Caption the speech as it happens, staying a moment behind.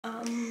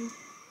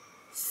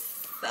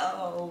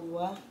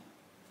So,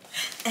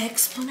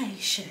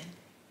 explanation.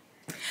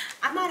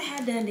 I might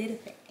have done a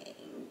thing.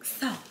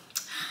 So,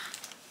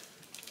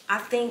 I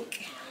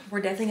think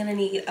we're definitely gonna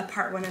need a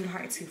part 1 and a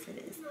part 2 for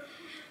this.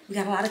 We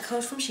got a lot of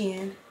codes from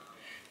Shein.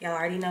 Y'all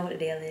already know what the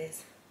deal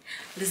is.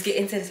 Let's get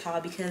into this haul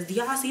because do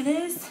y'all see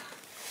this?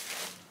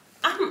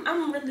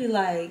 I'm really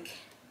like,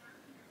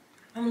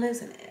 I'm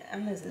losing it.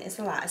 It's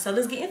a lot. So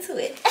let's get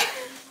into it.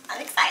 I'm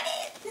excited.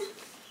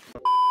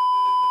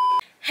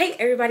 Hey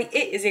everybody,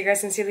 it is your girl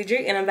Sincerely Drew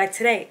and I'm back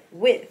today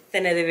with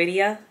another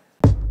video.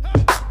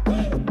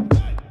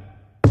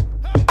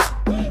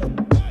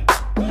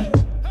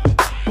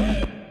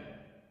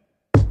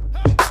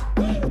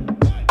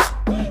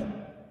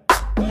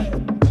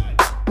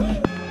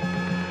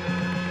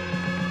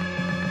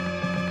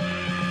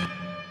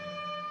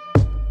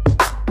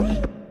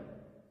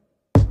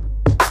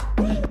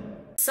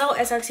 So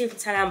as I see from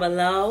down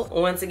below,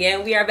 once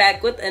again we are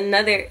back with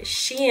another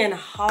Shein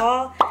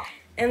haul.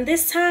 And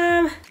this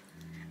time,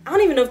 I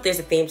don't even know if there's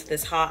a theme to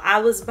this haul. I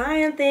was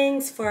buying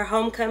things for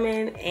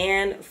homecoming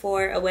and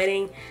for a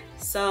wedding.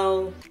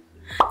 So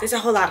there's a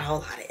whole lot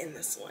in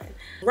this one.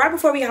 Right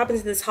before we hop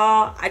into this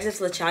haul, I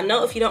just let y'all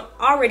know, if you don't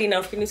already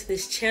know, if you're new to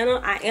this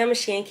channel, I am a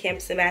Shein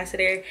Campus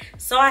Ambassador.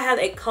 So I have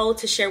a code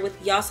to share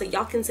with y'all so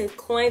y'all can save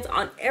coins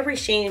on every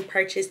Shein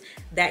purchase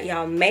that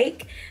y'all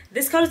make.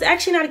 This code is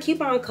actually not a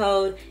coupon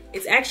code.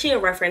 It's actually a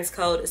reference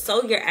code.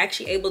 So you're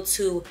actually able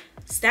to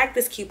stack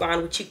this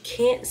coupon, which you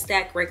can't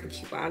stack regular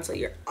coupons. So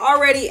you're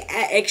already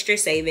at extra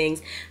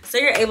savings. So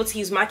you're able to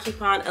use my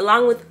coupon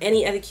along with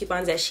any other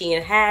coupons that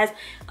Shein has,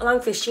 along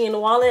with the Shein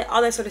wallet,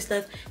 all that sort of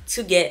stuff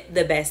to get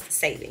the best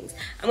savings.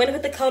 I'm gonna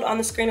put the code on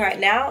the screen right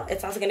now.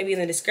 It's also gonna be in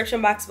the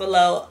description box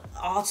below,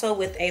 also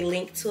with a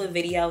link to a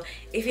video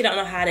if you don't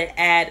know how to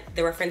add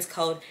the reference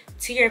code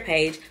to your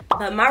page.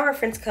 But my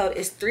reference code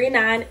is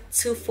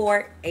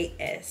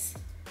 39248S.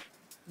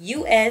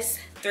 US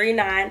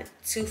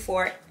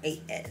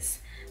 39248S.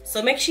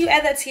 So make sure you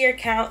add that to your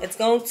account. It's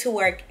going to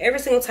work every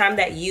single time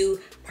that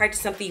you purchase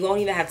something. You won't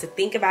even have to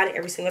think about it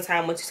every single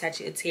time. Once you attach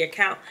it to your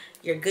account,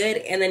 you're good.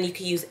 And then you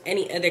can use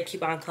any other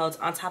coupon codes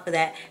on top of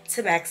that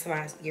to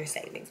maximize your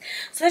savings.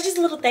 So that's just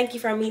a little thank you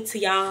from me to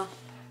y'all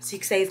so you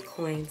can save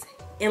coins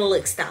and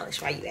look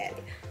stylish while you at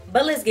it.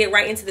 But let's get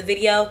right into the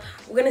video.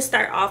 We're gonna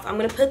start off. I'm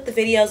gonna put the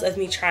videos of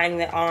me trying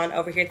that on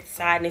over here to the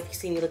side. And if you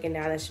see me looking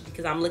down, that's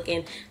because I'm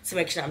looking to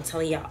make sure I'm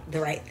telling y'all the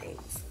right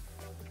things.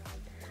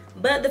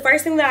 But the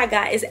first thing that I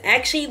got is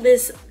actually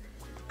this,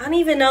 I don't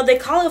even know, they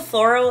call it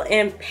floral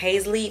and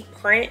paisley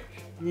print,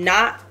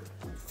 not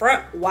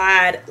front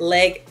wide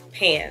leg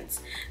pants.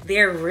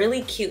 They're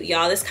really cute,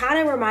 y'all. This kind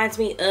of reminds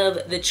me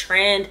of the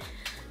trend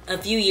a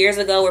few years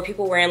ago where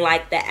people were in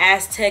like the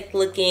Aztec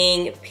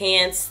looking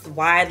pants,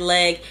 wide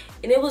leg.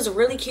 And it was a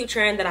really cute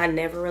trend that I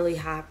never really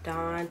hopped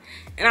on.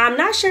 And I'm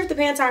not sure if the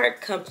pants are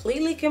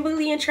completely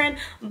in trend,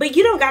 but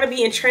you don't gotta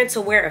be in trend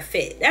to wear a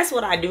fit. That's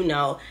what I do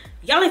know.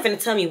 Y'all ain't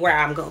finna tell me where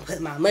I'm gonna put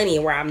my money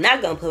and where I'm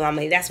not gonna put my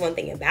money. That's one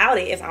thing about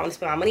it. If I wanna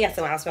spend my money, I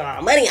still wanna spend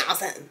my money on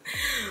something.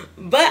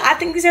 But I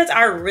think these shirts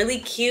are really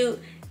cute,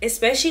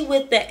 especially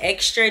with the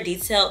extra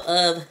detail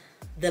of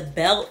the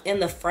belt in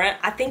the front.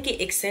 I think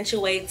it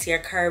accentuates your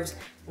curves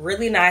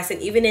really nice.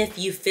 And even if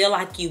you feel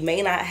like you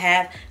may not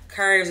have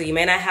curves or you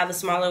may not have a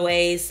smaller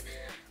waist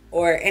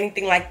or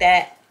anything like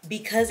that,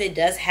 because it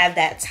does have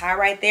that tie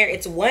right there,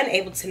 it's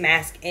able to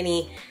mask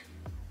any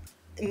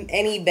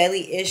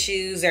belly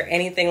issues or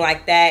anything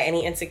like that,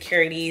 any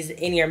insecurities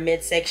in your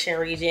midsection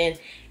region.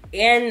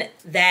 And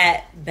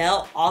that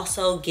belt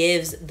also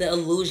gives the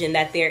illusion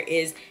that there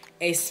is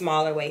a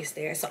smaller waist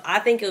there. So I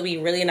think it'll be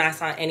really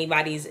nice on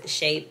anybody's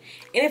shape.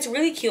 And it's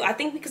really cute. I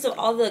think because of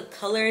all the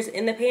colors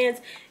in the pants,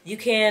 you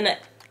can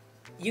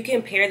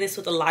pair this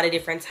with a lot of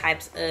different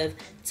types of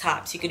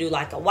tops. You could do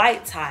like a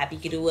white top, you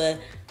could do a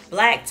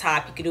black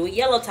top, you could do a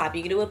yellow top,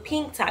 you could do a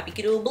pink top, you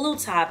could do a blue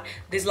top.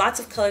 There's lots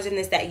of colors in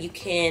this that you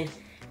can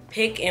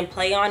pick and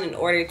play on in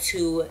order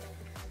to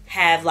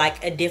have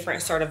like a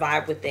different sort of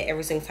vibe with it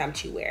every single time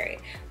you wear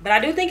it. But I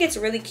do think it's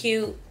really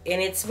cute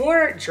and it's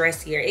more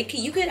dressier.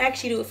 You could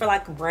actually do it for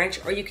like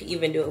brunch, or you could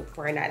even do it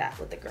for a night out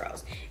with the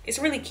girls. It's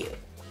really cute.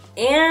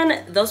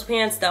 And those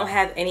pants don't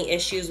have any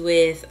issues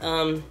with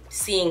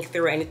seeing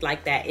through or anything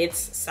like that. It's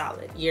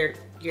solid. You're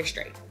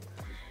straight.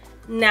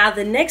 Now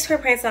the next pair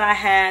of pants that I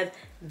have,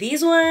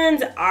 these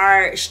ones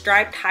are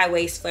striped high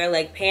waist flare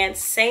leg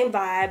pants, same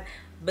vibe,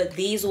 but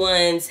these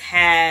ones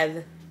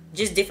have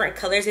just different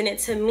colors in it.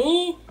 To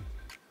me,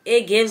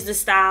 it gives the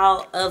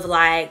style of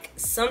like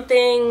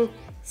something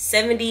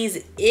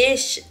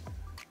 70s-ish,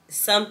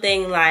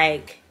 something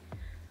like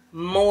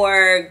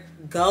more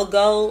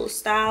go-go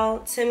style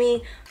to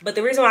me. But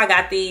the reason why I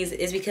got these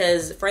is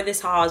because for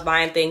this haul I was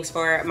buying things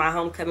for my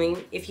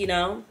homecoming. If you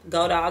know,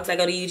 go dogs, I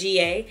go to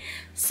UGA.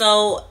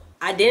 So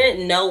I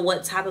didn't know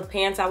what type of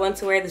pants I wanted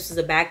to wear. This was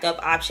a backup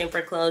option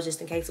for clothes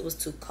just in case it was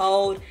too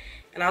cold.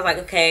 And I was like,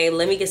 okay,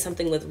 let me get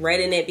something with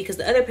red in it because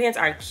the other pants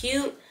are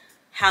cute.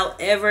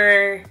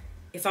 However,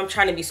 if I'm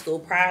trying to be school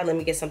proud, let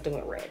me get something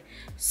with red.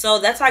 So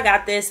that's why I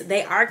got this.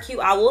 They are cute.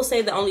 I will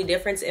say the only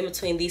difference in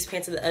between these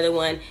pants and the other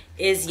one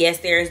is, yes,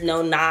 there is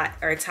no knot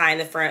or tie in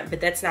the front,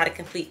 but that's not a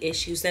complete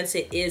issue. Since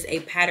it is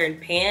a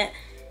patterned pant,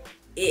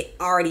 it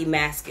already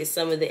masks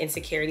some of the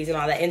insecurities and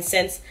all that. And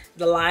since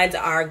the lines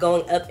are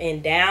going up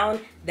and down,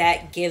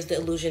 that gives the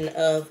illusion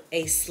of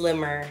a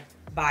slimmer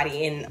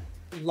body and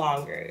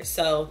longer.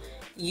 So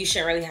you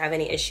shouldn't really have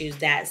any issues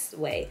that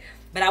way.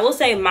 But I will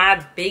say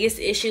my biggest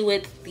issue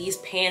with these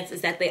pants is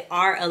that they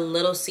are a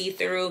little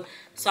see-through.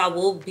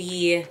 So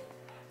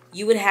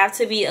you would have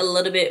to be a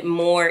little bit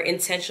more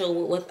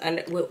intentional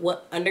with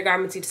what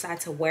undergarments you decide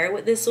to wear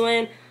with this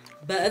one.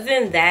 But other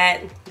than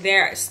that,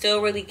 they're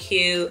still really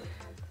cute.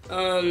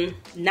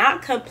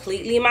 Not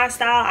completely my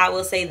style. I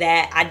will say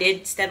that I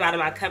did step out of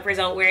my comfort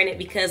zone wearing it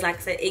because, like I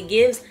said, it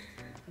gives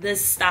the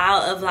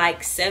style of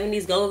like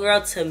 70s go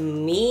girl to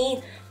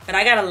me. But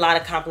I got a lot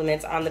of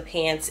compliments on the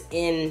pants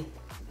in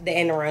the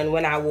end run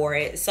when I wore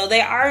it. So they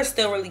are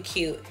still really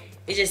cute.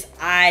 It's just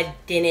I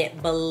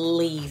didn't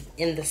believe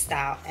in the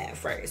style at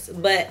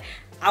first. But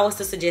I would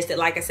still suggest it.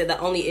 Like I said, the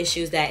only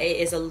issue is that it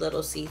is a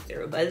little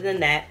see-through. But other than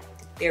that,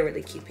 they're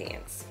really cute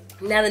pants.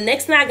 Now the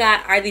next thing I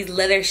got are these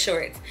leather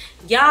shorts.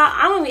 Y'all,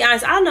 I'm gonna be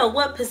honest, I don't know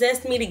what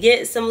possessed me to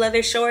get some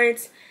leather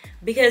shorts.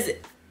 Because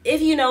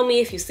if you know me,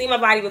 if you've seen my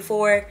body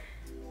before,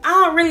 I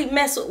don't really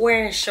mess with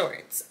wearing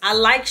shorts. I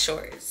like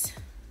shorts.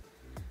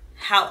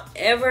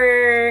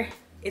 However,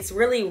 it's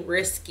really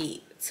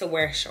risky to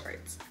wear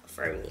shorts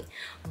for me.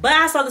 But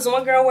I saw this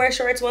one girl wear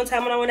shorts one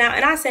time when I went out,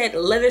 and I said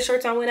leather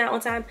shorts when I went out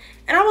one time,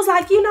 and I was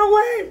like, you know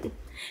what?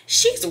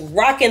 She's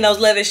rocking those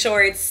leather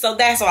shorts, so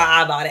that's why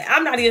I bought it.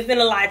 I'm not even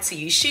finna lie to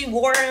you. She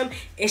wore them,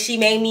 and she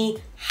made me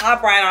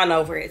hop right on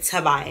over it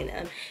to buying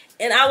them.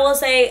 And I will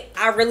say,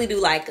 I really do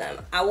like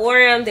them. I wore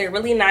them, they're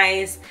really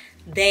nice.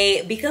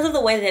 Because of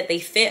the way that they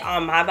fit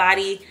on my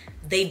body,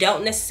 they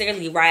don't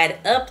necessarily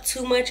ride up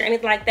too much or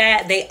anything like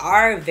that. They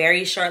are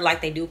very short,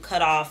 like they do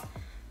cut off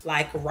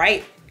like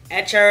right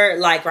at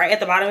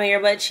the bottom of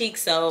your butt cheek.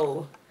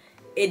 So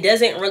it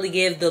doesn't really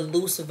give the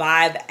loose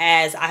vibe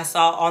as I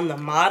saw on the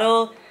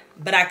model.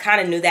 But I kind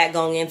of knew that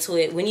going into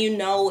it. When you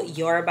know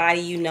your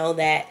body, you know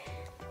that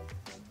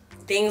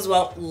things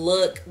won't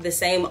look the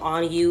same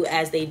on you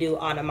as they do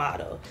on a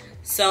model.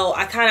 So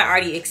I kind of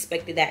already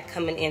expected that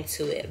coming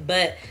into it.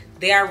 But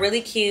they are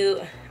really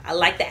cute. I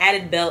like the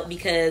added belt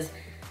because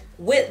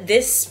with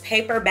this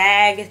paper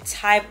bag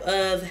type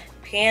of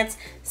pants,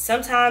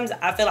 sometimes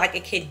I feel like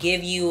it could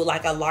give you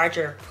like a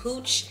larger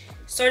pooch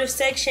sort of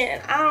section.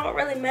 And I don't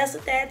really mess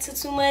with that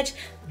too much.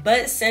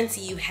 But since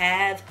you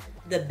have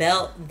the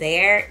belt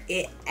there,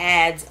 it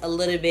adds a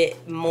little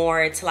bit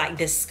more to like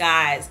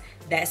disguise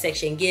that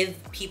section, give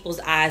people's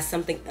eyes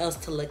something else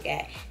to look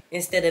at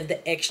instead of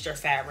the extra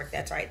fabric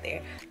that's right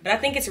there. But I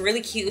think it's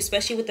really cute,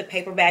 especially with the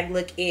paper bag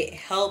look. It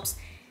helps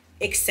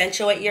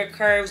accentuate your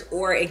curves,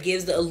 or it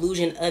gives the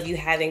illusion of you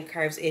having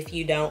curves if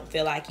you don't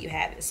feel like you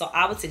have it. So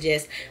I would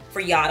suggest for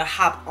y'all to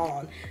hop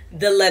on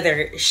the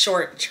leather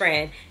short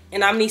trend,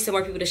 and I need some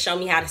more people to show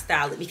me how to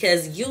style it,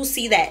 because you'll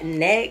see that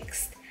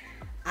next.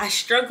 I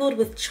struggled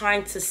with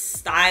trying to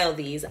style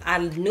these. I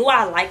knew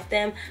I liked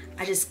them,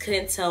 I just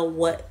couldn't tell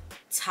what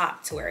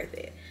top to wear with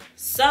it.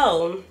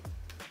 So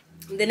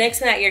the next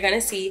thing that you're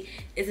gonna see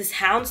is this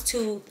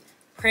houndstooth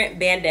print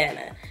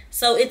bandana.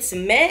 So it's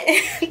meant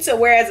to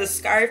wear as a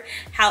scarf.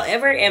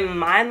 However, in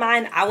my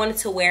mind, I wanted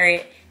to wear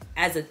it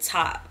as a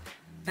top,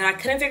 but I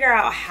couldn't figure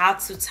out how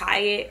to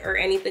tie it or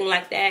anything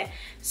like that.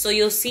 So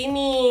you'll see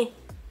me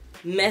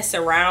mess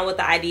around with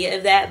the idea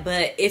of that.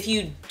 But if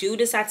you do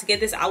decide to get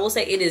this, I will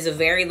say it is a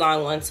very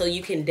long one, so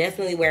you can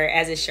definitely wear it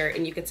as a shirt,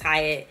 and you can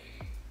tie it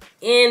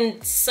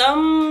in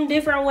some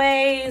different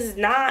ways.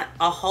 Not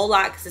a whole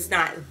lot because it's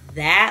not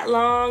that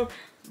long,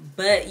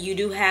 but you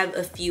do have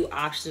a few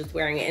options with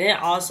wearing it. And it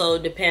also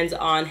depends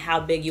on how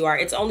big you are.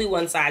 It's only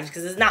one size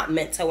because it's not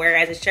meant to wear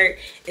as a shirt.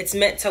 It's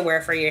meant to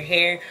wear for your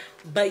hair.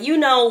 But you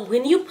know,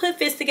 when you put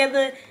fits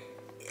together,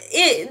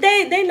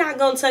 they not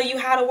gonna tell you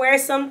how to wear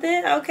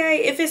something,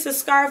 okay? If it's a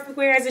scarf, we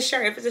wear it as a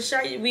shirt. If it's a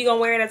shirt, we gonna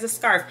wear it as a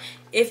scarf.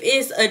 If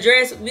it's a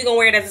dress, we gonna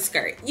wear it as a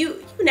skirt.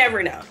 You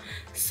never know.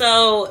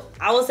 So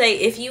I will say,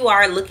 if you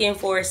are looking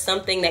for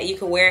something that you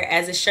can wear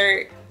as a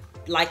shirt,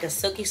 like a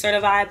silky sort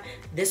of vibe,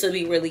 this would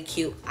be really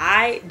cute.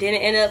 I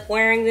didn't end up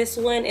wearing this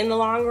one in the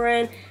long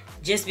run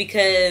just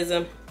because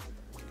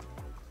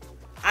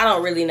I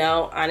don't really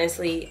know,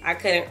 honestly.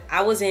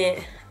 I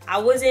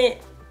wasn't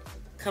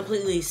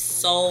completely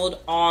sold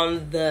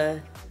on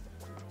the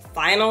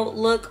final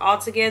look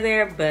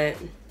altogether, but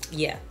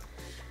yeah.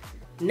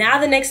 Now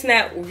the next thing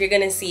that you're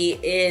gonna see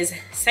is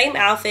same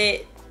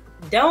outfit.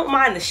 Don't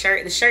mind the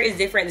shirt. The shirt is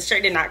different. The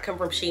shirt did not come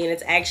from Shein.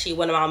 It's actually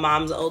one of my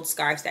mom's old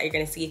scarves that you're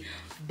gonna see.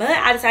 But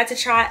I decided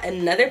to try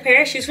another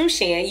pair of shoes from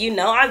Shein. You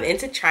know I'm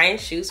into trying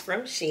shoes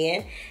from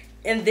Shein.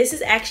 And this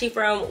is actually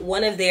from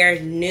one of their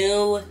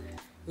new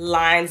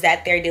lines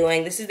that they're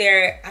doing. This is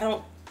their, I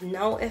don't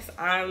know if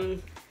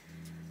I'm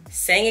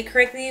saying it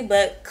correctly,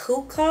 but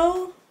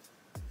Cuco?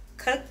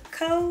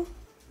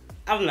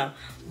 I don't know.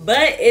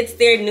 But it's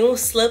their new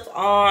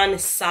slip-on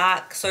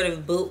sock sort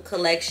of boot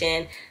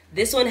collection.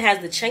 This one has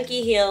the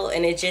chunky heel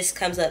and it just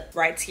comes up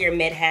right to your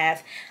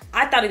mid-half.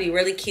 I thought it'd be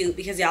really cute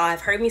because y'all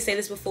have heard me say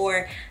this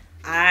before.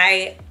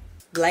 I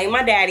blame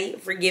my daddy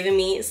for giving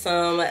me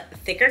some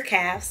thicker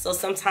calves. So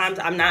sometimes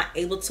I'm not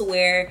able to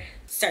wear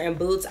certain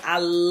boots. I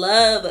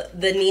love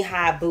the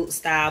knee-high boot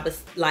style,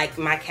 but like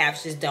my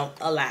calves just don't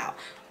allow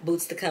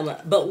boots to come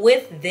up. But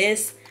with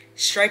this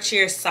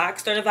stretchier sock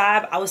sort of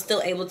vibe, I was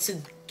still able to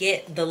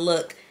get the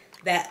look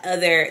that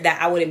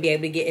I wouldn't be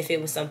able to get if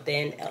it was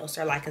something else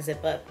or like a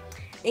zip up.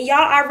 And y'all,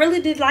 I really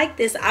did like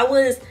this. I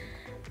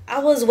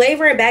was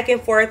wavering back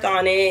and forth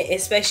on it,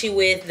 especially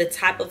with the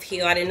type of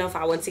heel. I didn't know if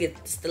I wanted to get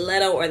the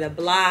stiletto or the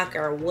block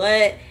or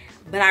what,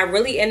 but I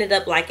really ended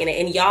up liking it.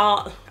 And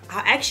y'all, I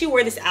actually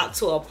wore this out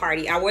to a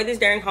party. I wore this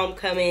during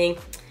homecoming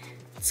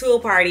to a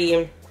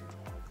party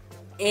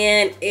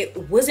and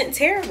it wasn't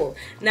terrible.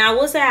 Now I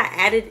will say I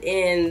added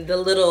in the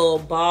little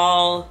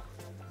ball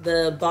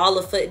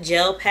of foot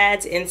gel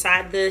pads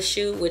inside the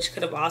shoe, which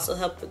could have also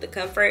helped with the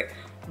comfort.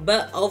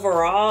 But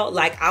overall,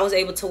 like, I was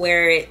able to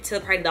wear it to the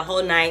party the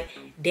whole night,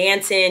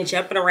 dancing,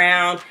 jumping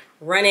around,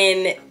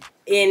 running,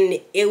 and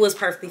it was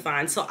perfectly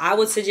fine. So I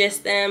would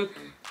suggest them,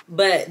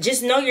 but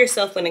just know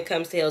yourself when it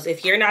comes to heels.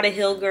 If you're not a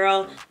heel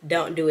girl,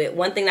 don't do it.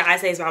 One thing that I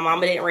say is my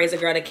mama didn't raise a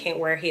girl that can't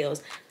wear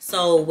heels.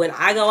 So when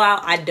I go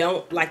out, I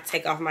don't like to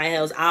take off my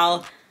heels.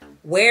 I'll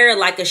wear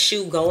like a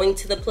shoe going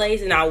to the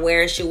place and I'll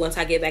wear a shoe once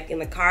I get back in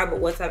the car. But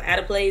once I'm at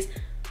a place,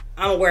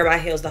 I'm gonna wear my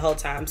heels the whole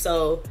time.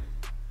 So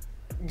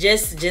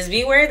just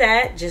be aware of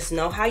that. Just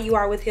know how you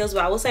are with heels.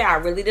 But I will say I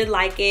really did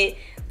like it.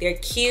 They're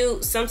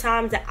cute.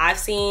 Sometimes that I've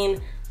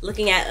seen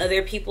looking at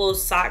other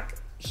people's sock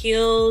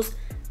heels,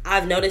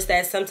 I've noticed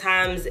that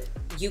sometimes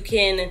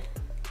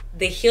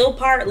the heel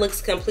part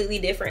looks completely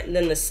different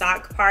than the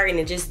sock part and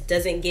it just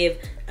doesn't give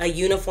a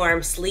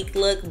uniform sleek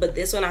look. But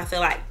this one I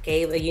feel like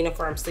gave a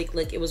uniform sleek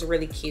look. It was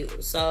really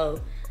cute.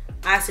 So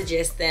I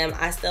suggest them.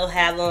 I still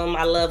have them.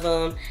 I love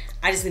them.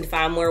 I just need to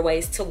find more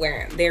ways to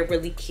wear them. They're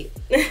really cute.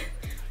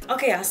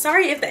 Okay, I'm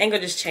sorry if the angle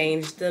just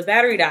changed. The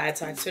battery died,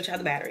 so I had to switch out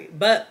the battery,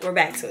 but we're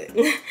back to it.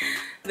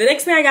 The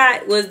next thing I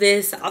got was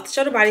this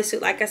off-the-shoulder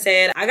bodysuit. Like I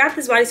said, I got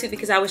this bodysuit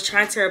because I was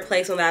trying to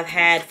replace one that I've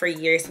had for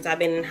years since I've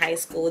been in high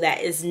school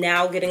that is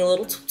now getting a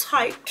little too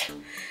tight.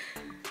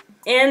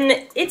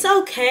 And it's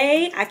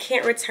okay. I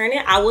can't return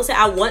it. I will say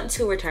I want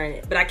to return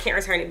it, but I can't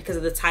return it because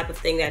of the type of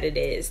thing that it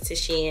is to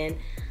Shein.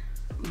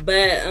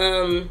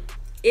 But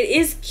it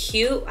is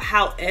cute.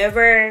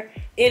 However,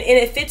 and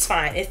it fits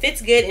fine. It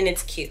fits good and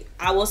it's cute.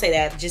 I will say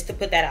that, just to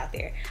put that out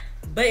there.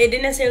 But it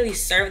didn't necessarily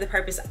serve the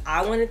purpose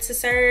I wanted to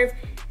serve.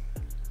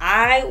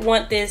 I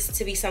want this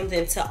to be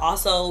something to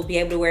also be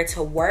able to wear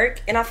to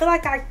work. And I feel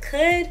like I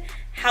could.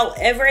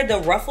 However, the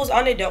ruffles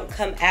on it don't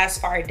come as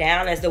far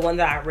down as the one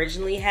that I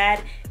originally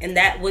had. And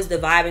that was the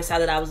vibe and style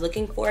that I was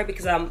looking for,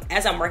 because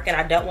as I'm working,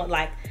 I don't want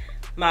like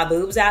my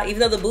boobs out, even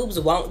though the boobs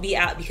won't be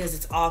out because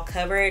it's all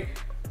covered.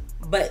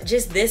 But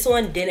just this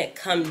one didn't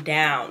come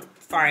down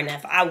far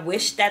enough. I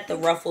wish that the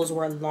ruffles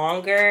were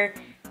longer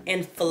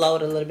and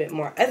flowed a little bit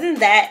more. Other than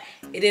that,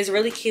 it is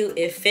really cute.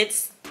 It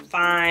fits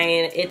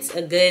fine. It's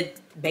a good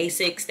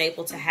basic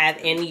staple to have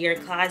in your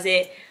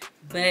closet,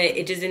 but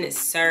it just didn't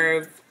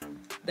serve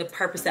the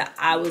purpose that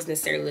I was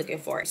necessarily looking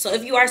for. So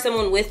if you are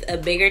someone with a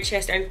bigger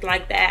chest or anything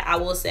like that, I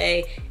will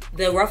say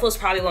the ruffles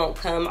probably won't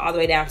come all the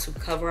way down to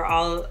cover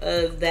all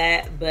of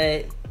that.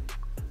 But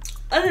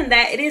other than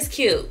that, it is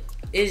cute.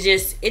 It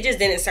just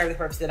didn't serve the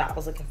purpose that I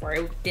was looking for.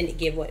 It didn't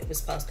give what it was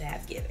supposed to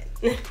have given.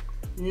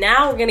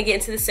 Now we're gonna get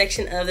into the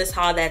section of this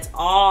haul that's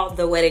all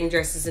the wedding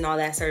dresses and all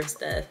that sort of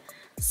stuff.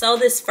 So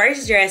this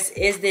first dress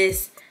is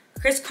this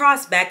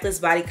crisscross backless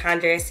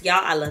bodycon dress. Y'all,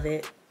 I love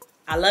it.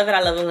 I love it,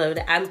 I love it, I love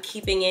it. I'm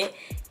keeping it.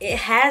 It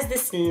has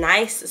this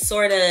nice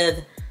sort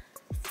of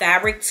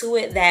fabric to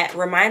it that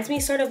reminds me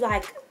sort of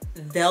like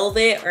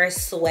velvet or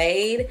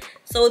suede.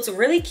 So it's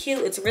really cute.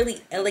 It's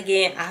really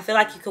elegant. I feel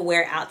like you could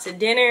wear it out to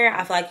dinner.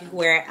 I feel like you could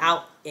wear it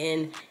out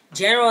in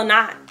general,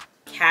 not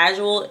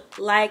casual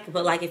like,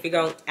 but like if you're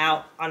going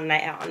out on a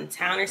night out on the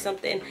town or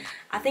something.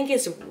 I think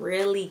it's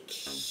really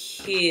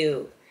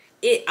cute.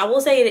 I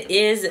will say it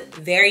is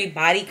very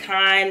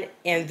bodycon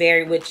and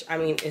very, which I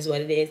mean is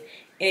what it is.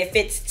 And it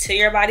fits to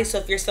your body. So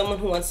if you're someone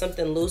who wants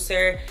something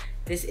looser,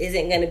 this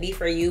isn't gonna be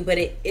for you, but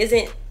it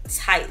isn't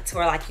tight to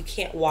where like you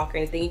can't walk or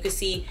anything. You can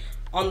see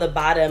on the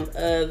bottom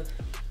of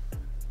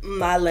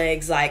my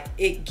legs, like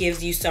it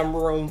gives you some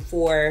room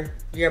for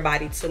your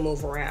body to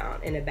move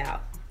around and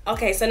about.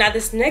 Okay, so now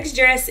this next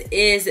dress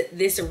is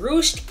this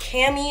ruched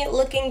cami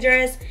looking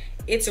dress.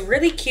 It's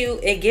really cute.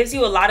 It gives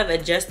you a lot of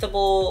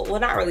adjustable, well,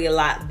 not really a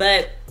lot,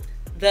 but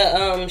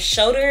the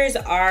shoulders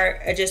are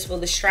adjustable.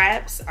 The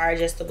straps are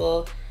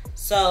adjustable.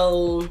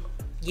 So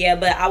yeah,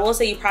 but I will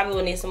say you probably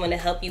will need someone to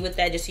help you with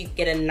that just so you can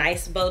get a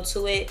nice bow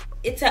to it.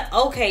 It's an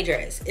okay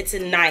dress. It's a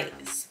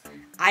nice.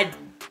 I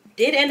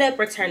did end up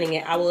returning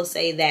it. I will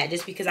say that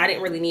just because I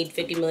didn't really need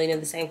 50 million of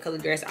the same color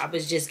dress. I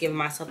was just giving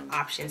myself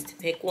options to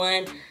pick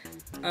one.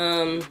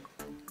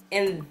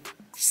 And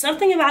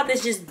something about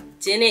this just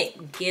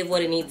didn't give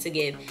what it needs to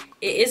give.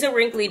 It is a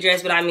wrinkly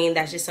dress, but I mean,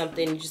 that's just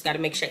something you just got to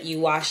make sure you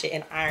wash it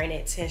and iron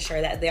it to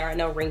ensure that there are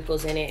no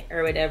wrinkles in it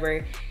or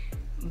whatever.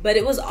 But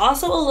it was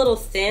also a little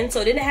thin,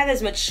 so it didn't have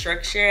as much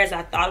structure as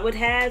I thought it would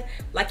have.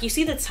 Like, you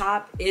see the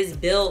top is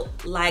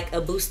built like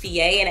a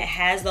bustier and it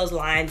has those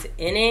lines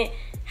in it.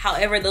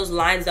 However, those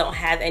lines don't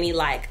have any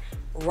like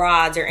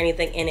rods or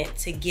anything in it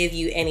to give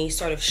you any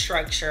sort of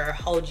structure or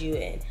hold you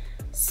in.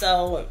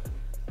 So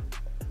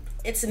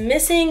it's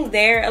missing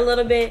there a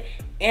little bit,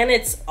 and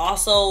it's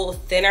also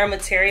thinner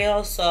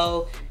material,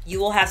 so you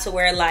will have to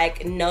wear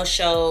like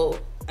no-show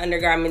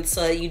undergarments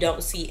so that you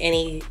don't see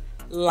any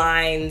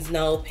lines,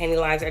 no panty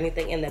lines or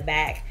anything in the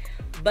back.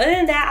 But other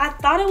than that,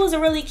 I thought it was a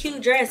really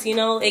cute dress. You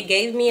know, it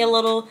gave me a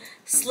little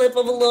slip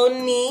of a little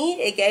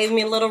knee. It gave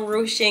me a little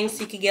ruching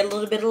so you could get a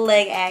little bit of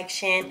leg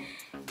action.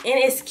 And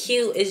it's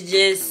cute. It's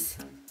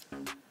just,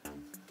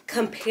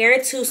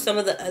 compared to some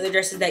of the other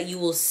dresses that you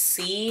will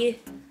see,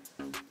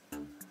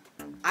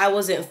 I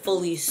wasn't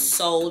fully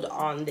sold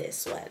on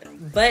this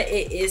one. But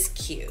it is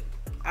cute.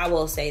 I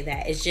will say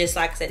that. It's just,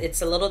 like I said,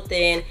 it's a little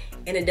thin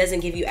and it doesn't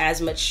give you as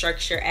much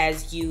structure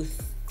as you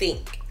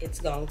think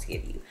it's going to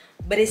give you.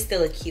 But it's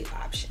still a cute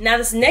option. Now,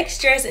 this next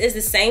dress is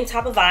the same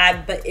type of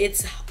vibe, but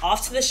it's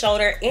off to the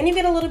shoulder and you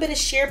get a little bit of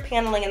sheer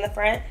paneling in the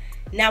front.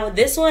 Now with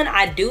this one,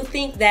 I do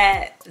think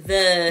that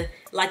the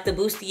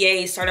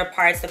bustier sort of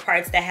parts, the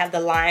parts that have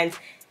the lines,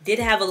 did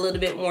have a little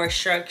bit more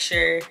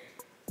structure.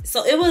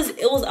 So it was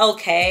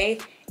okay.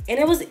 And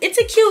it's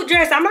a cute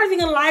dress. I'm not even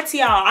gonna lie to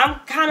y'all.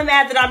 I'm kind of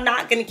mad that I'm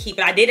not gonna keep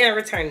it. I didn't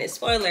return it,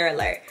 spoiler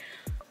alert.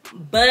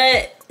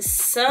 But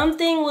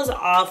something was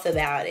off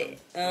about it.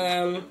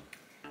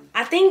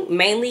 I think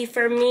mainly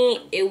for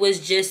me, it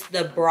was just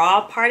the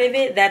bra part of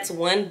it. That's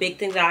one big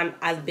thing that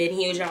I've been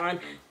huge on.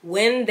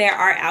 When there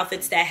are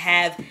outfits that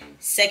have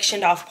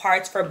sectioned off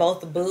parts for both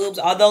the boobs,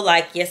 although,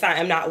 like, yes, I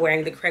am not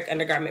wearing the correct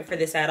undergarment for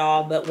this at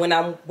all, but when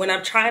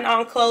I'm trying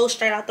on clothes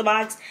straight out the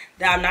box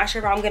that I'm not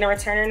sure if I'm gonna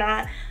return or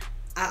not,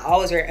 I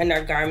always wear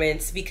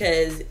undergarments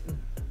because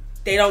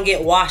they don't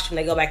get washed when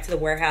they go back to the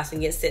warehouse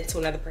and get sent to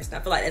another person.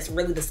 I feel like that's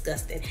really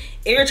disgusting.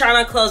 If you're trying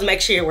on clothes,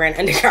 make sure you're wearing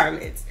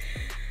undergarments.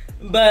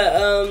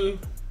 But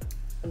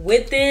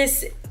with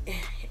this,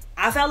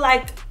 I felt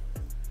like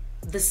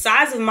the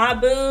size of my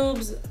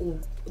boobs,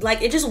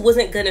 like, it just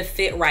wasn't gonna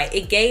fit right.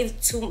 It gave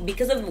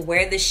because of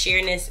where the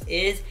sheerness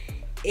is,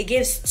 it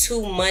gives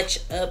too much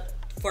up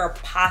for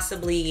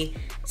possibly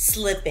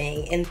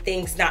slipping and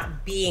things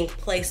not being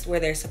placed where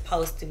they're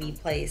supposed to be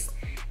placed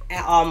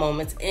at all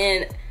moments.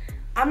 And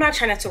I'm not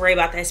trying to worry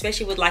about that,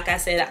 especially with, like I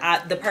said,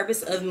 the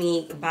purpose of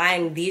me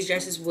buying these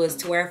dresses was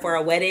to wear for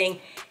a wedding.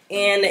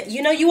 And,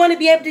 you know, you want to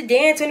be able to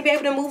dance, you want to be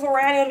able to move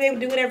around, you want to be able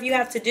to do whatever you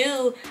have to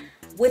do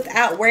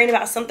without worrying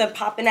about something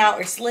popping out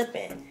or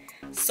slipping.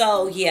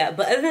 So, yeah.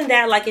 But other than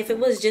that, like, if it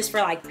was just for,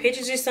 like,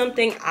 pictures or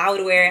something, I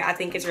would wear it. I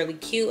think it's really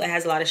cute. It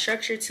has a lot of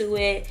structure to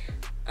it.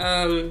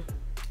 And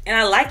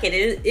I like it.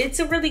 It's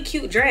a really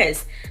cute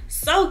dress.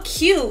 So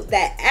cute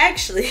that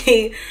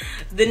actually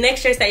the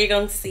next dress that you're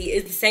going to see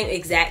is the same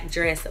exact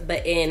dress,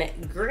 but in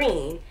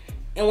green.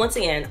 And once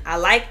again, I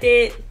liked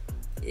it.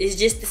 It's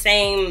just the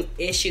same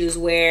issues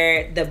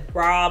where the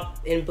bra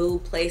and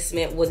boob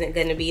placement wasn't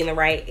going to be in the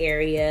right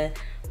area.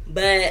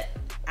 But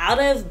out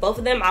of both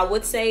of them, I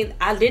would say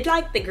I did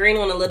like the green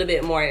one a little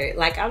bit more.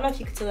 Like, I don't know if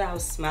you could tell that I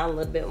was smiling a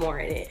little bit more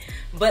in it.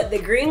 But the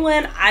green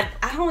one, I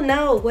don't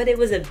know what it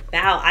was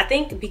about. I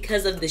think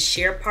because of the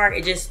sheer part,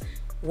 it just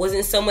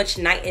wasn't so much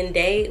night and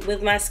day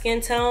with my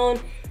skin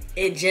tone.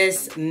 It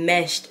just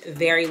meshed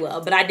very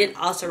well. But I did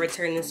also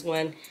return this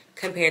one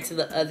compared to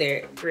the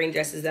other green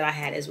dresses that I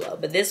had as well.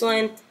 But this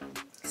one,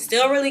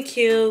 still really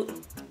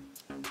cute.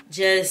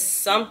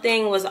 Just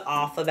something was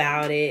off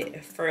about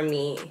it for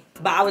me.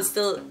 But I would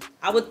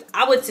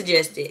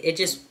suggest it. It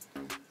just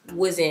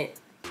wasn't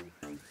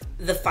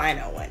the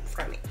final one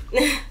for me.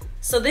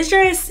 So this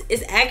dress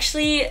is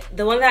actually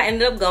the one that I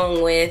ended up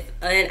going with.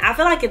 And I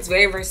feel like it's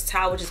very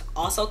versatile, which is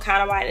also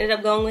kind of why I ended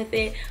up going with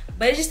it.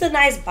 But it's just a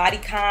nice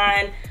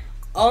bodycon.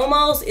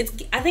 Almost,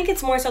 I think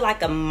it's more so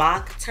like a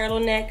mock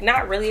turtleneck.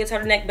 Not really a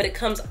turtleneck, but it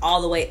comes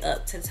all the way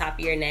up to the top of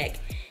your neck.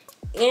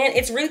 And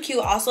it's really cute.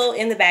 Also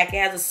in the back, it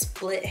has a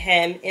split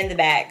hem in the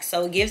back.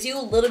 So it gives you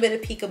a little bit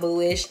of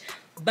peekaboo-ish.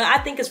 But I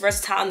think it's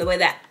versatile in the way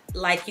that,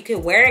 like, you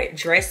can wear it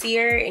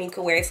dressier and you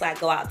can wear it to, like,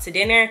 go out to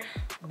dinner.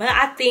 But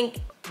I think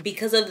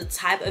because of the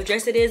type of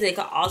dress it is, it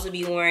could also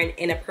be worn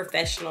in a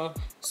professional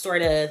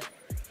sort of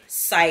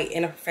site,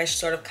 in a professional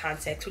sort of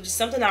context, which is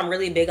something I'm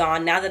really big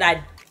on now that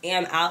I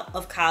am out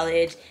of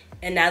college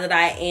and now that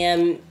I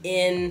am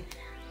in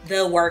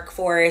the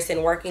workforce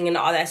and working and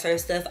all that sort of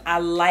stuff. I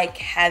like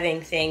having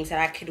things that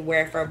I could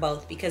wear for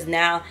both, because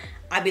now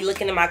I be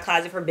looking in my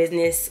closet for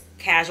business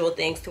casual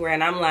things to wear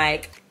and I'm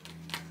like,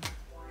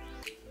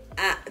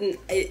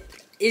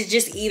 it's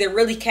just either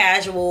really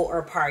casual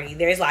or party.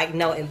 There's like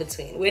no in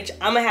between, which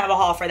I'm gonna have a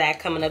haul for that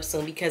coming up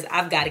soon because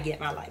I've got to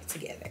get my life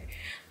together.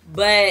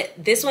 But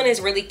this one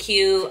is really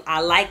cute.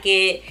 I like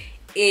it.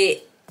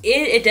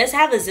 It does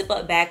have a zip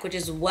up back, which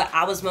is what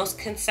I was most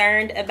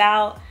concerned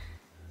about.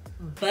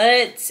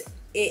 but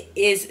it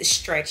is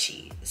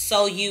stretchy.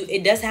 So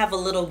it does have a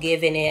little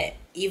give in it,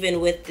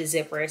 even with the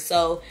zipper.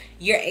 So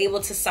you're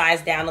able to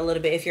size down a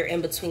little bit if you're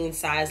in between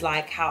size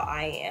like how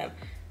I am.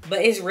 But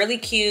it's really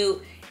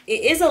cute.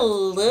 It is a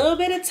little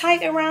bit of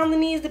tight around the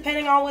knees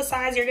depending on what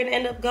size you're gonna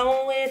end up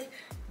going with,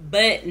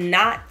 but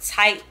not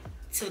tight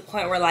to the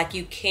point where like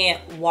you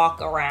can't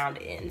walk around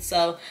in.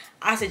 So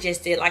I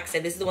suggest it. Like I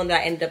said, this is the one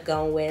that I ended up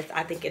going with.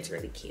 I think it's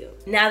really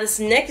cute. Now this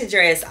next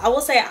dress, I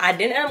will say I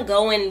didn't end up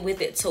going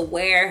with it to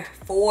wear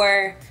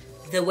for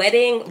the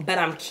wedding, but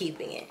I'm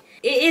keeping it.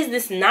 It is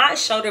this not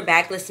shoulder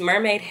backless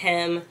mermaid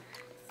hem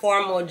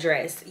formal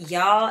dress.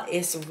 Y'all,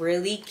 it's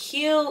really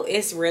cute.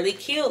 It's really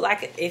cute.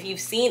 Like if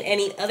you've seen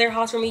any other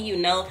hauls from me, you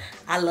know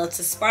I love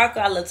to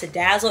sparkle, I love to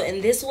dazzle,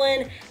 and this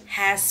one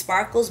has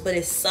sparkles, but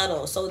it's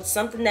subtle. So it's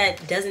something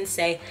that doesn't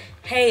say,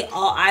 hey,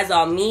 all eyes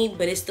on me,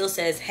 but it still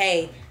says,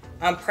 hey,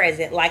 I'm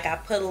present. Like I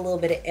put a little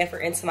bit of effort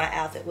into my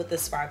outfit with the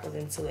sparkles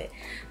into it.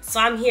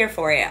 So I'm here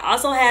for it. It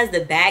also has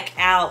the back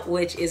out,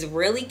 which is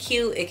really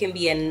cute. It can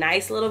be a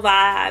nice little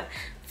vibe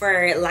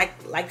for like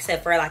I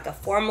said, for like a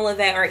formal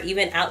event or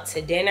even out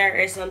to dinner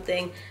or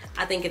something.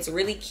 I think it's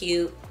really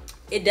cute.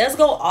 It does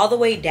go all the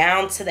way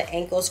down to the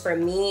ankles for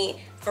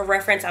me. For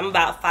reference, I'm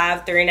about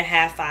 5'3.5",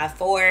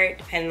 5'4",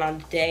 depending on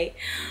the day.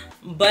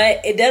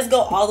 But it does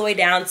go all the way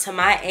down to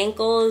my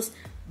ankles,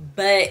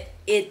 but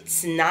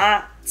it's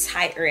not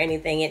tight or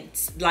anything.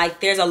 It's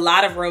like there's a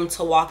lot of room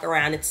to walk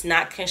around. It's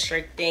not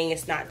constricting.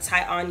 It's not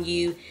tight on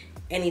you,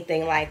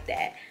 anything like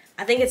that.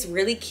 I think it's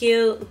really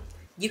cute.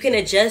 You can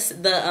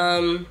adjust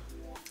the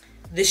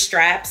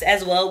straps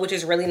as well, which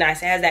is really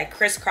nice. It has that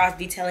crisscross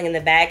detailing in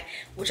the back,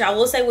 which I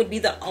will say would be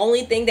the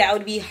only thing that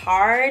would be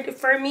hard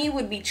for me,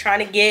 would be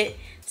trying to get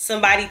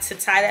somebody to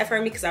tie that for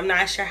me, because I'm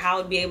not sure how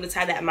I would be able to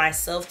tie that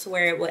myself to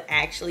where it would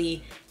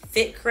actually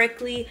fit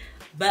correctly.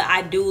 But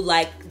I do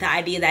like the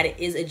idea that it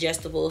is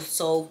adjustable.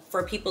 So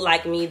for people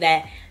like me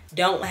that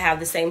don't have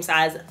the same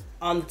size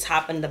on the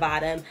top and the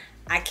bottom,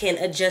 I can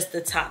adjust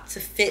the top to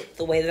fit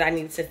the way that I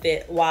need it to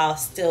fit while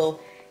still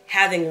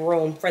having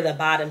room for the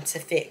bottom to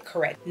fit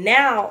correct.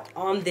 Now,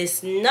 on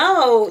this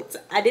note,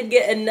 I did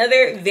get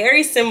another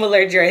very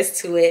similar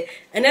dress to it.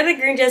 Another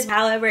green dress,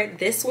 however,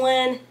 this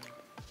one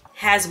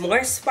has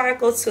more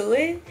sparkle to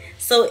it.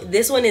 So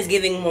this one is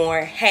giving more,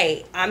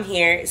 hey, I'm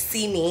here,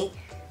 see me.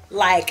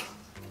 Like,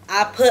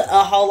 I put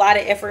a whole lot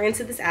of effort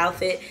into this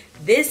outfit.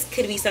 This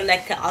could be something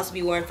that could also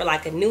be worn for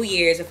like a New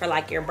Year's or for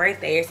like your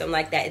birthday or something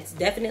like that. It's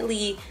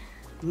definitely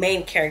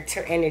main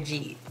character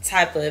energy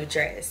type of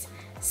dress.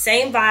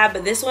 Same vibe,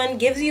 but this one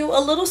gives you a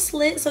little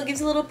slit, so it gives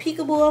you a little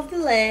peekaboo of the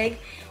leg,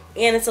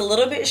 and it's a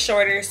little bit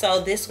shorter.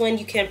 So this one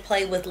you can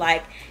play with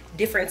like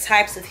different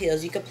types of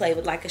heels. You could play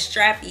with like a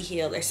strappy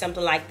heel or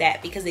something like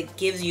that, because it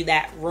gives you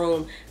that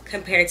room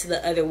compared to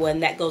the other one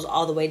that goes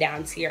all the way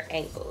down to your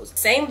ankles.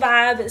 Same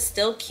vibe,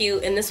 still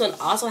cute, and this one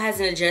also has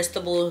an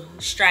adjustable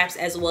straps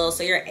as well,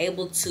 so you're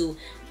able to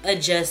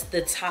adjust the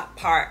top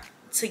part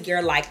to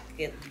your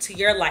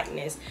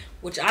likeness,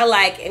 which I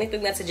like.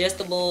 Anything that's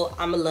adjustable,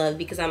 I'ma love,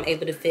 because I'm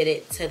able to fit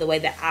it to the way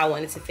that I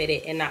want it to fit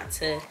it and not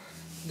to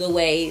the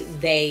way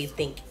they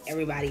think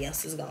everybody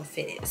else is gonna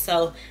fit it.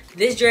 So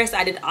this dress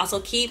I did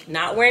also keep,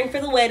 not wearing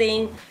for the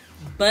wedding,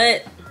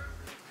 but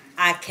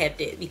I kept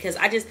it because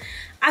I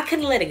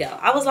couldn't let it go.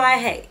 I was like,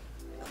 hey,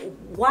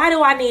 why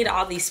do I need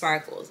all these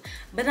sparkles?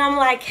 But I'm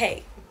like,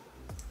 hey,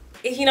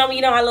 if you know me,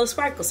 you know I love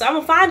sparkles, so I'm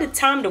gonna find the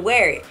time to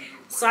wear it.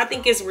 So I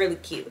think it's really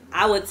cute.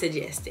 I would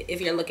suggest it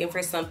if you're looking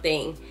for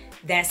something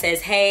that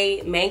says,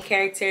 hey, main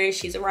character,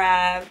 she's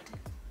arrived,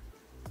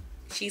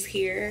 she's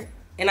here.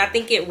 And I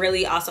think it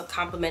really also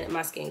complemented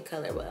my skin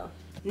color well.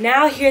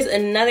 Now here's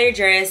another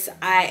dress.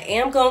 I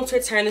am going to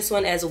return this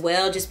one as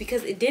well, just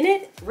because it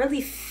didn't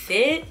really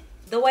fit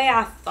the way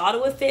I thought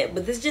it would fit.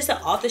 But this is just an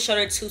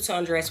off-the-shoulder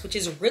two-tone dress, which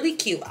is really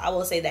cute. I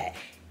will say that.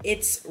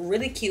 It's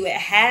really cute. It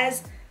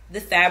has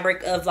the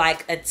fabric of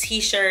like a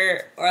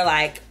t-shirt or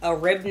like a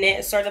rib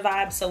knit sort of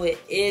vibe, so it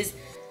is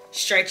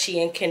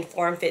stretchy and can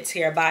form fit to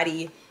your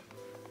body.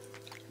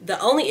 The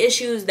only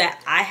issues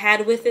that I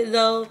had with it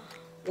though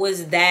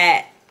was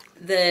that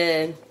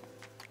the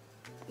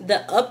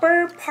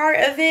upper part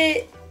of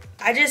it,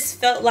 I just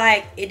felt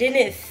like it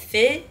didn't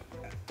fit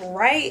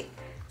right.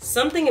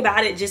 Something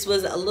about it just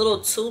was a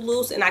little too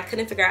loose and I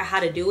couldn't figure out how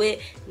to do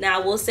it.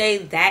 Now I will say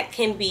that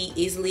can be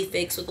easily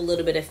fixed with a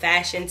little bit of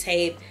fashion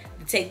tape.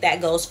 The tape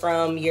that goes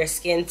from your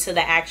skin to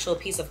the actual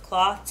piece of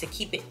cloth to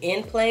keep it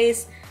in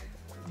place.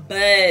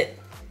 But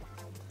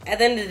at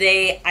the end of the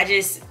day,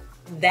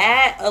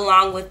 that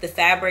along with the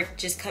fabric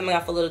just coming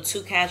off a little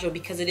too casual,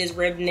 because it is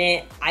rib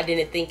knit, I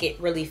didn't think it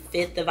really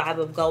fit the vibe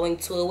of going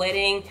to a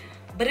wedding.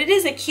 But it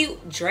is a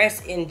cute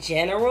dress in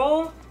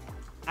general.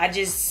 I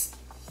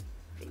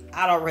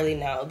don't really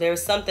know. There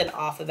was something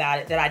off about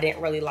it that I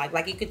didn't really like.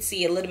 Like you could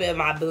see a little bit of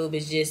my boob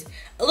is just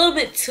a little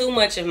bit too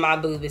much of my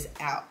boob is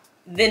out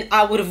than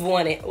I would have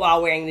wanted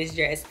while wearing this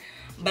dress.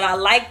 But I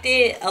liked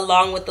it,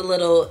 along with the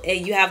little,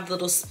 you have the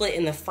little split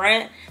in the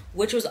front,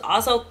 which was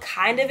also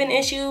kind of an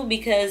issue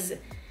because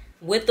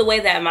with the way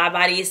that my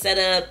body is set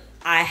up,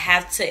 I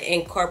have to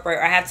incorporate,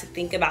 or I have to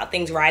think about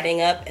things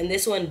riding up, and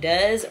this one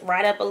does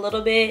ride up a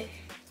little bit.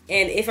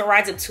 And if it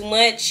rides up too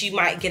much, you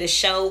might get a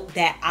show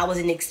that I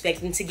wasn't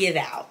expecting to give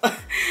out.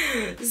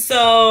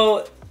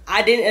 So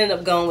I didn't end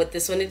up going with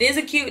this one. It is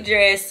a cute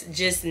dress,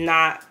 just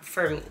not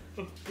for me.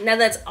 Now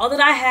that's all that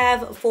I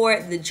have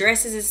for the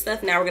dresses and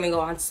stuff. Now we're gonna go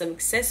on to some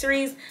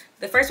accessories.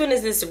 The first one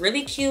is this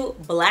really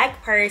cute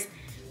black purse.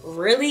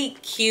 Really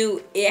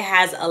cute. It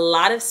has a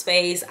lot of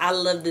space. I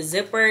love the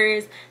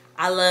zippers.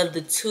 I love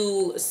the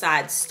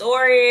 2-side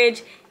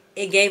storage.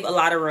 It gave a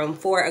lot of room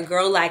for a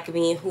girl like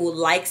me who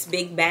likes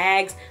big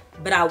bags,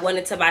 but I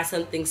wanted to buy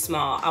something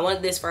small. I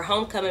wanted this for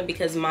homecoming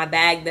because my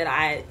bag that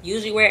I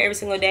usually wear every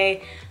single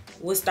day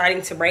was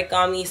starting to break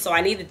on me. So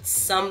I needed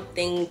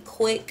something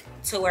quick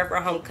to wear for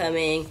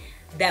homecoming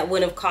that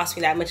wouldn't have cost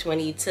me that much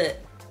money to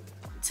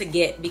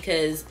get,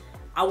 because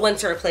I wanted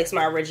to replace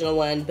my original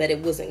one, but it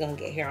wasn't gonna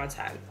get here on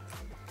time.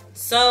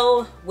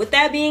 So with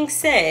that being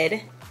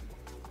said,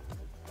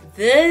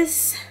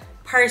 this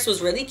purse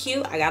was really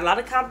cute. I got a lot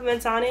of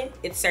compliments on it.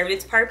 It served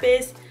its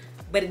purpose,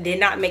 but it did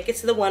not make it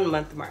to the 1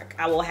 month mark,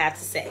 I will have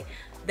to say.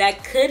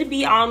 That could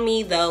be on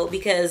me though,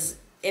 because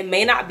it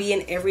may not be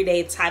an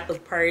everyday type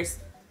of purse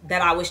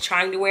that I was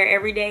trying to wear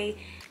every day.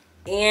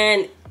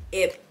 And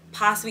it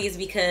possibly is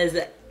because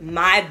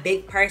my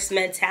big purse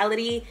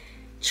mentality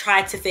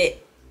tried to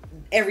fit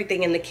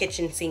everything in the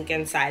kitchen sink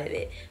inside of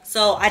it.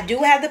 So I do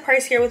have the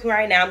purse here with me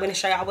right now. I'm gonna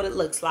show y'all what it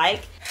looks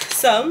like.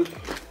 So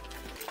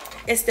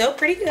it's still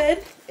pretty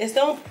good. It's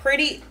still in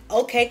pretty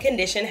okay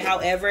condition.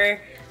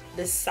 However,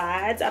 the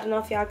sides, I don't know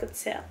if y'all could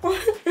tell,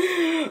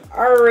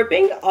 are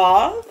ripping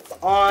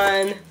off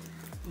on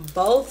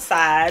both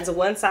sides.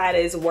 One side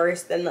is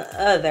worse than the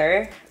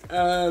other.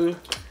 And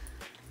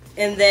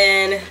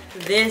then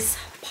this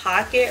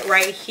pocket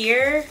right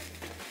here,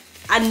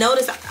 I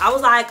noticed, I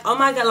was like, oh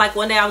my God, like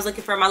one day I was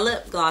looking for my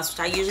lip gloss, which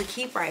I usually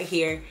keep right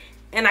here,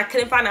 and I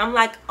couldn't find it. I'm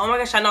like, oh my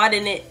gosh, I know I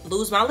didn't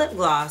lose my lip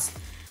gloss.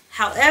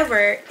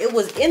 However, it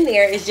was in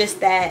there. It's just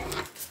that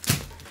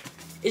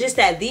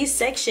these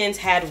sections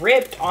had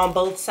ripped on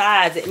both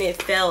sides and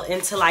it fell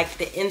into like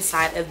the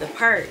inside of the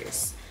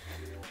purse.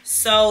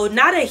 So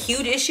not a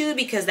huge issue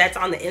because that's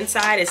on the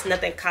inside. It's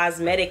nothing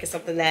cosmetic. It's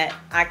something that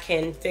I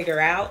can figure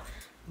out.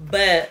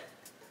 But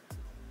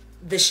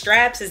the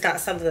straps is not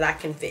something that I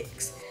can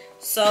fix.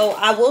 So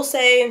I will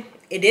say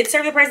it did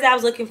serve the purpose that I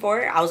was looking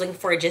for. I was looking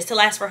for it just to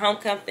last for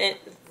homecoming,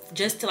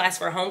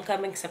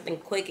 something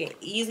quick and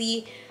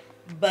easy.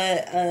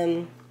 But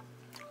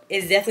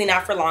it's definitely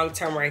not for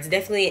long-term wear. It's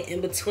definitely an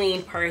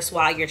in-between purse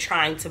while you're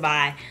trying to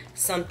buy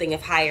something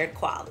of higher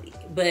quality.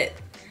 But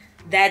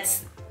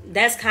that's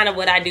kind of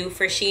what I do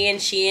for Shein.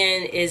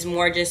 Shein is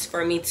more just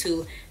for me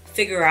to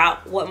figure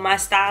out what my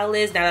style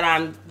is. Now that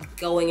I'm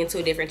going into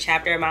a different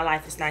chapter in my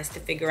life, it's nice to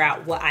figure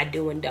out what I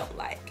do and don't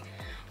like.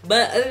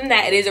 But other than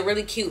that, it is a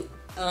really cute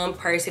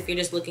purse if you're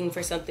just looking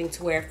for something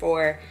to wear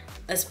for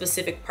a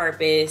specific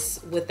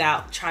purpose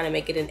without trying to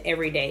make it an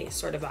everyday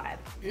sort of vibe.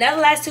 Now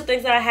the last two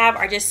things that I have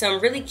are just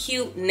some really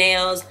cute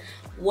nails.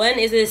 One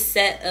is a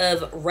set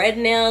of red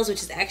nails,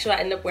 which is actually what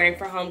I ended up wearing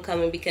for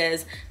homecoming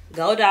because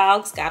go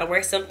dogs, gotta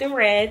wear something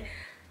red.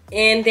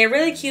 And they're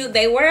really cute.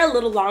 They were a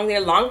little long. They're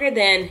longer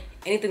than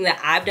anything that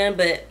I've done,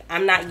 but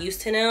I'm not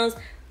used to nails.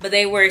 But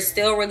they were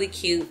still really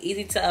cute,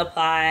 easy to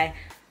apply.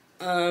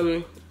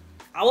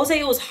 I will say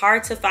it was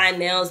hard to find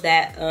nails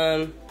that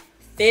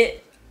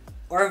fit,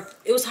 or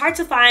it was hard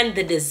to find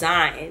the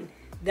design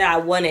that I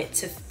wanted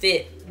to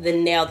fit the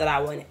nail that I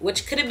wanted,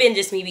 which could have been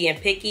just me being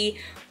picky,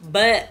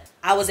 but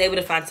I was able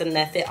to find something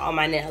that fit all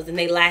my nails, and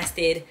they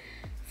lasted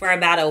for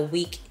about a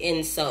week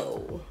and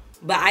so.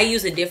 But I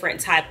use a different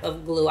type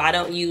of glue. I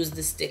don't use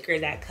the sticker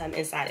that come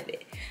inside of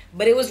it.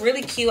 But it was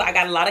really cute. I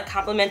got a lot of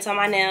compliments on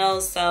my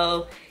nails,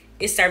 so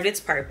it served its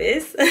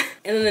purpose. And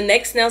then the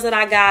next nails that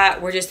I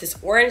got were just this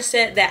orange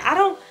set that I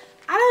don't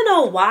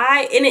know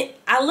why. And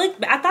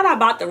I thought I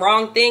bought the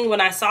wrong thing when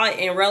I saw it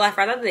in real life.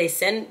 I thought they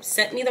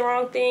sent me the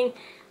wrong thing,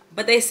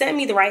 but they sent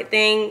me the right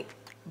thing.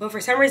 But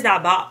for some reason I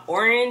bought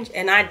orange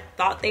and I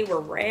thought they were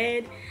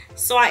red.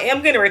 So I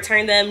am gonna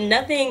return them.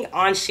 Nothing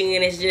on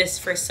Shein, it's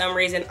just for some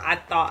reason I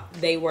thought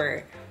they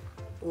were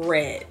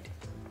red,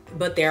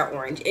 but they're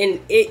orange. And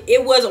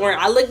it was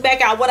orange. I look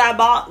back at what I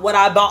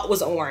bought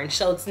was orange.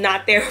 So it's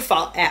not their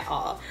fault at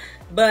all.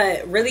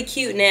 But really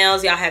cute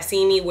nails. Y'all have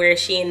seen me wear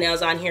Shein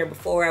nails on here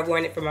before. I've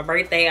worn it for my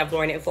birthday. I've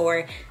worn it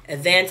for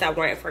events. I've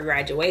worn it for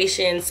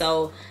graduation.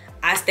 So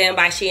I stand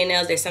by Shein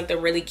nails. There's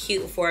something really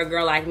cute for a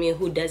girl like me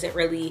who doesn't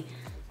really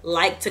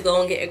like to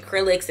go and get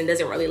acrylics and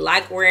doesn't really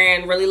like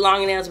wearing really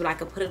long nails, but I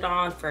could put it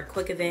on for a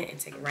quick event and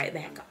take it right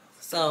back off.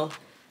 So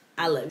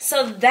I love it.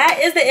 So that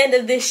is the end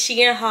of this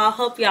Shein haul.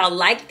 Hope y'all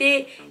liked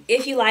it.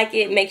 If you like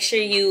it, make sure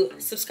you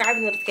subscribe to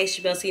the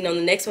notification bell so you know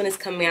the next one is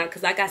coming out,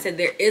 because like I said,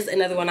 there is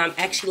another one. I'm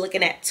actually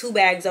looking at 2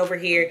 bags over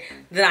here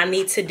that I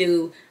need to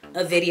do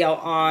a video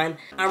on.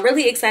 I'm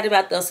really excited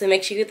about those, so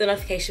make sure you hit the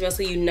notification bell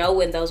so you know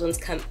when those ones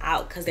come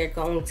out, because they're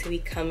going to be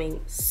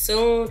coming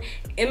soon.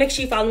 And make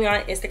sure you follow me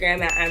on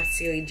Instagram at I'm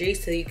Sincerely Dre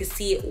so you can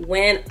see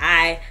when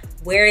I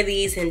wear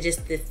these and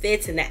just the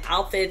fits and the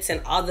outfits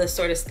and all the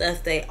sort of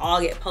stuff. They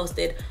all get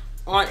posted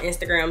on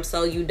Instagram,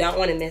 so you don't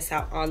want to miss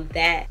out on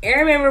that.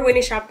 And remember, when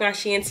you're shopping on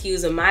Shein, to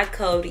use my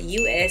code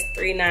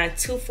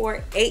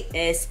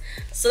US39248S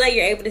so that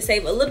you're able to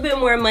save a little bit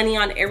more money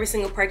on every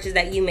single purchase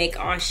that you make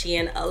on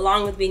Shein,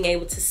 along with being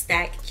able to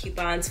stack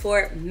coupons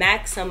for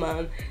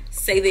maximum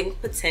saving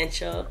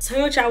potential. Tell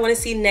me what y'all want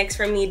to see next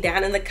from me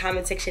down in the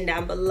comment section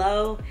down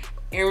below.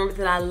 And remember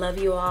that I love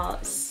you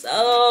all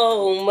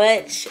so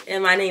much.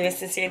 And my name is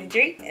Sincerely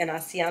Dre, and I'll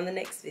see you on the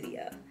next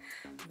video.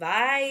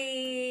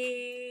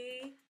 Bye.